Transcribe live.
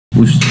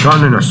We've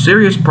gotten in a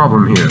serious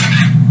problem here.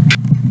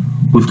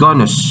 We've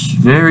gotten a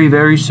very,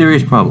 very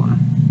serious problem.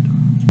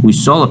 We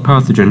saw a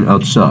pathogen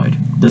outside.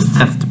 The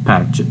theft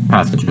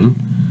pathogen.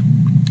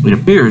 It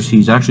appears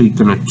he's actually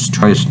gonna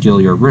try to steal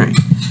your ring.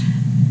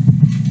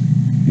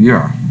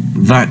 Yeah,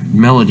 that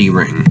melody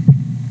ring.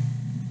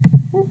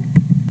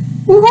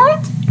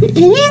 What?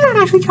 He's not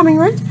actually coming,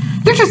 right?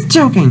 You're just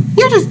joking.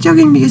 You're just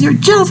joking because you're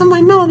jealous of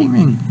my melody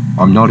ring.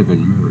 I'm not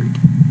even married.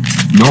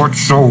 Not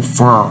so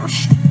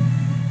fast.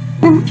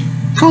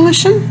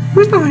 Coalition?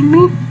 Who's behind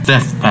me?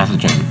 Theft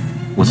pathogen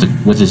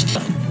with his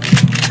gun.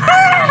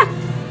 Ah!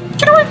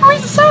 Get away from me,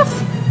 Seth!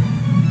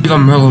 The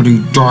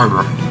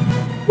Melody-Dionach.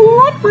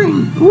 What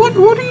ring? What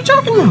are you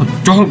talking about?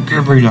 Don't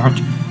give me that.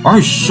 I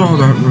saw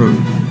that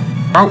ring.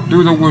 Out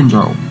through the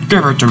window.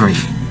 Give it to me.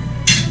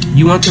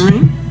 You want the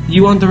ring?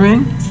 You want the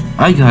ring?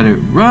 I got it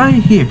right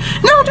here.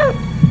 No, don't!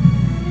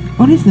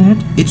 What is that?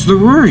 It's the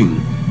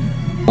ring.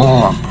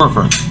 Oh,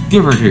 perfect.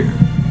 Give it here.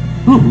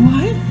 What?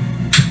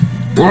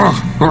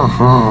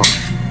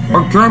 I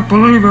can't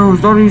believe it was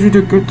that easy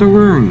to get the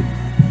ring.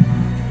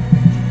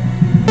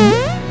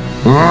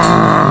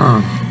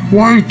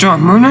 Wait a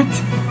minute.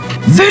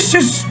 This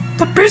is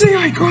the busy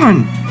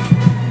icon.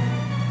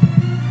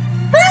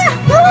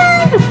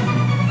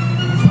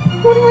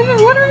 What are we gonna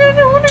do? What are we gonna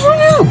do? What are we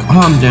gonna do?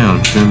 Calm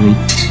down, Jeremy.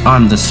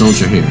 I'm the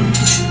soldier here.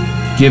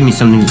 Give me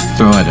something to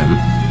throw at him.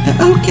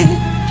 Okay.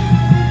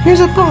 Here's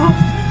a ball.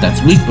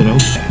 That's weak, but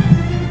okay.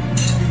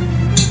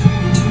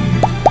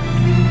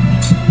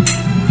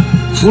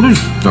 What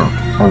is that?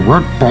 A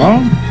red ball?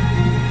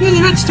 Here's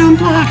a redstone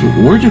block.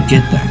 Where'd you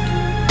get that?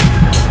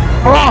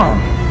 Oh!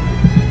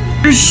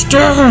 He's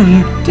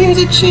staring! There's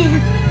a chair.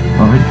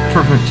 Alright,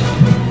 perfect.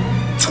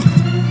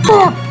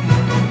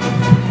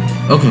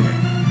 Okay.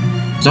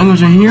 As long as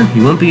you're here,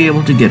 you won't be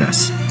able to get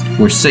us.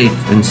 We're safe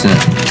and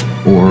sound.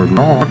 Or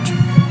not.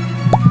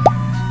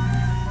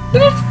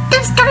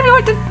 There's gotta be a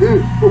way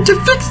to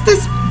fix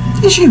this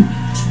issue.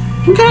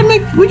 We gotta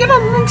make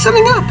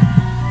something up.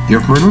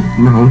 Give me the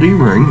melody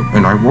ring,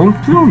 and I won't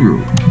kill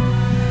you.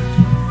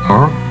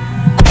 Huh?